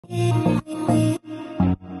Hi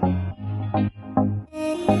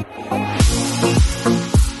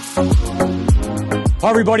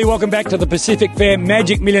everybody, welcome back to the Pacific Fair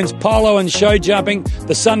Magic Millions Polo and Show Jumping,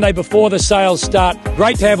 the Sunday before the sales start.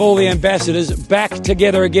 Great to have all the ambassadors back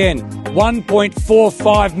together again.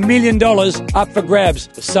 $1.45 million up for grabs.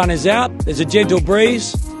 The sun is out, there's a gentle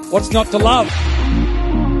breeze. What's not to love?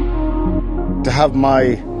 To have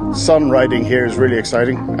my son riding here is really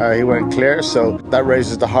exciting. He went clear, so that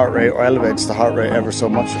raises the heart rate or elevates the heart rate ever so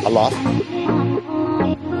much, a lot.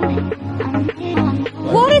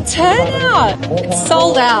 What a turnout! It's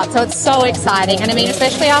sold out, so it's so exciting. And I mean,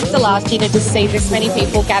 especially after last year, to just see this many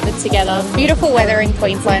people gathered together. Beautiful weather in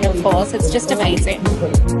Queensland, of course. It's just amazing.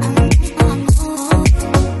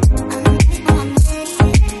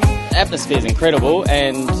 The atmosphere is incredible,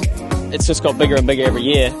 and it's just got bigger and bigger every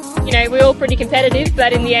year. You know, we're all pretty competitive,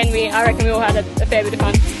 but in the end, I reckon we all had a fair bit of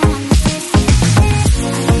fun.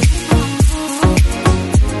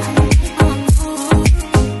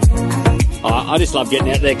 I just love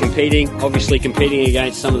getting out there competing, obviously competing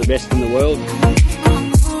against some of the best in the world.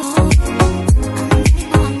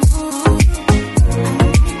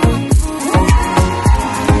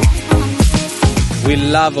 We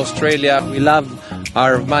love Australia, we love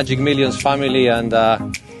our Magic Millions family, and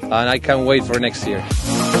I can't wait for next year.